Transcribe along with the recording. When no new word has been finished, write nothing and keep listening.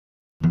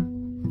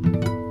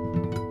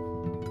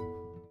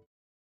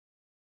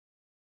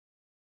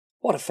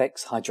What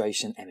affects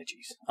hydration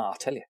energies? I'll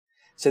tell you.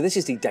 So this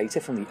is the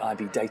data from the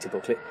IB data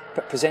booklet,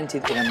 but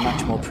presented in a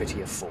much more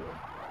prettier form.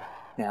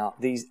 Now,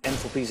 these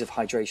enthalpies of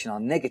hydration are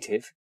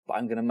negative, but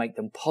I'm going to make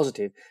them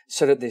positive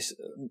so that this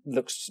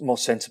looks more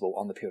sensible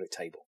on the periodic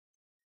table.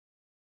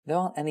 There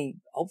aren't any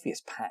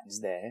obvious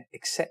patterns there,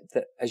 except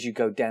that as you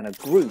go down a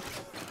group,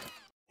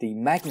 the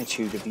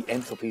magnitude of the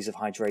enthalpies of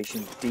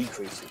hydration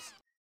decreases.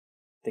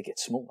 They get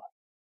smaller.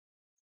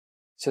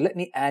 So let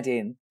me add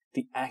in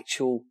the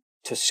actual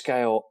to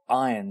scale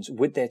ions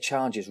with their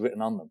charges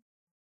written on them.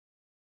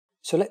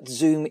 So let's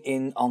zoom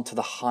in onto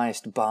the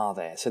highest bar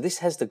there. So this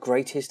has the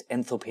greatest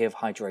enthalpy of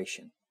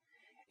hydration.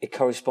 It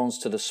corresponds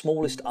to the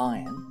smallest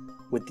ion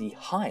with the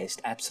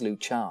highest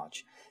absolute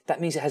charge. That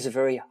means it has a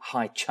very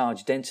high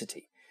charge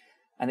density,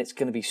 and it's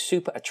going to be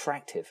super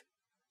attractive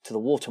to the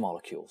water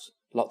molecules.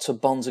 Lots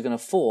of bonds are going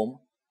to form,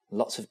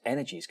 lots of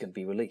energy is going to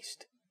be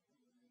released.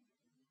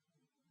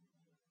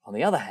 On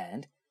the other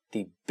hand,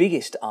 the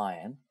biggest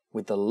ion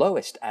with the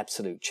lowest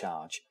absolute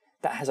charge,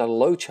 that has a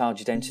low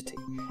charge density.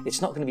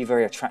 It's not going to be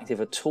very attractive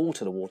at all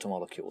to the water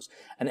molecules,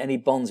 and any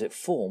bonds it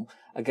form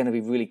are going to be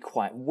really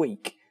quite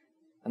weak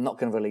and not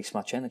going to release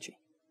much energy.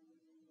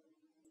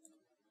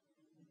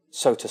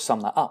 So to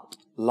sum that up,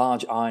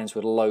 large ions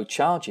with low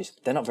charges,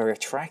 they're not very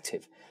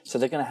attractive, so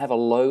they're going to have a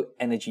low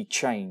energy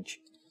change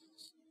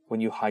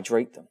when you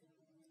hydrate them.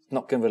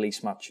 Not going to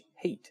release much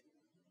heat.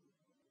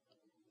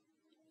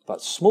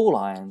 But small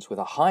ions with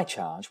a high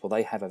charge, well,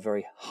 they have a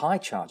very high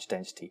charge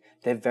density.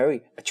 They're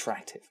very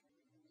attractive.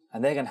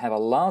 And they're going to have a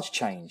large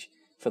change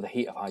for the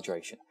heat of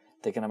hydration.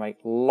 They're going to make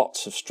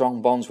lots of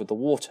strong bonds with the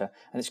water,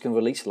 and it's going to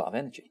release a lot of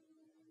energy.